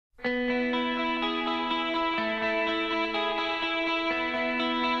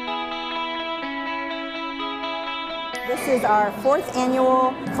This is our 4th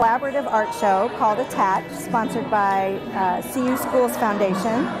annual collaborative art show called Attach, sponsored by CU Schools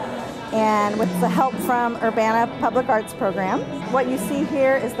Foundation and with the help from Urbana Public Arts Program. What you see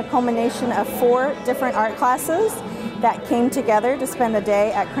here is the culmination of 4 different art classes that came together to spend a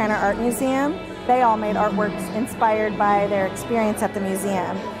day at Cranor Art Museum. They all made artworks inspired by their experience at the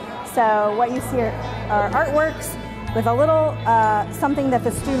museum. So what you see are artworks with a little something that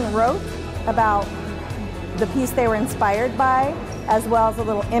the student wrote about the piece they were inspired by, as well as a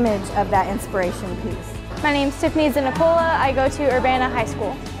little image of that inspiration piece. My name's Tiffany Zinipola. I go to Urbana High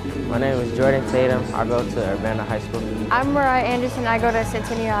School. My name is Jordan Tatum. I go to Urbana High School. I'm Mariah Anderson. I go to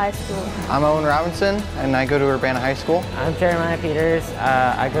Centennial High School. I'm Owen Robinson, and I go to Urbana High School. I'm Jeremiah Peters.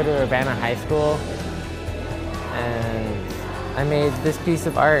 I go to Urbana High School, and I made this piece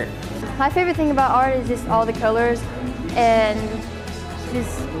of art. My favorite thing about art is just all the colors and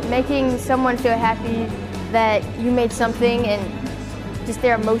just making someone feel happy that you made something and just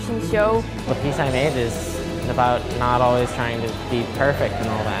their emotions show. The piece I made is about not always trying to be perfect and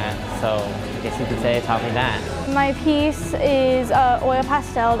all that, so I guess you could say it taught me that. My piece is oil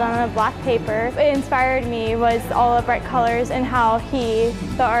pastel done on a black paper. What inspired me was all the bright colors and how he,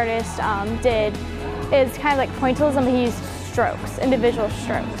 the artist, did. It's kind of like pointillism, but he used strokes, individual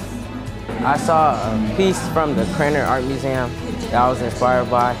strokes. I saw a piece from the Cranor Art Museum that I was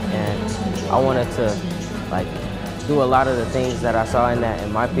inspired by, and I wanted to do a lot of the things that I saw in that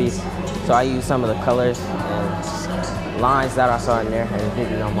in my piece. So I used some of the colors and lines that I saw in there and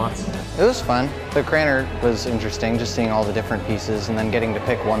did it on mine. It was fun. The Cranor was interesting, just seeing all the different pieces and then getting to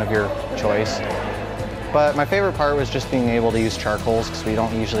pick one of your choice. But my favorite part was just being able to use charcoals, because we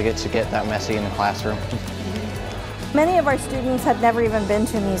don't usually get that messy in the classroom. Many of our students had never even been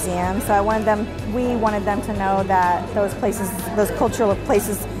to a museum, so we wanted them to know that those places, those cultural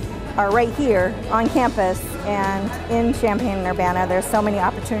places, are right here on campus and in Champaign-Urbana. There's so many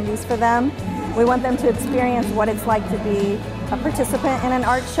opportunities for them. We want them to experience what it's like to be a participant in an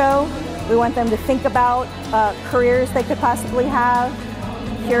art show. We want them to think about careers they could possibly have,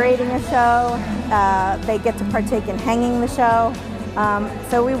 curating a show. They get to partake in hanging the show.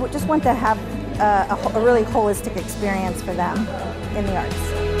 So we just want to have a really holistic experience for them in the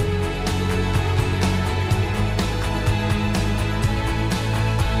arts.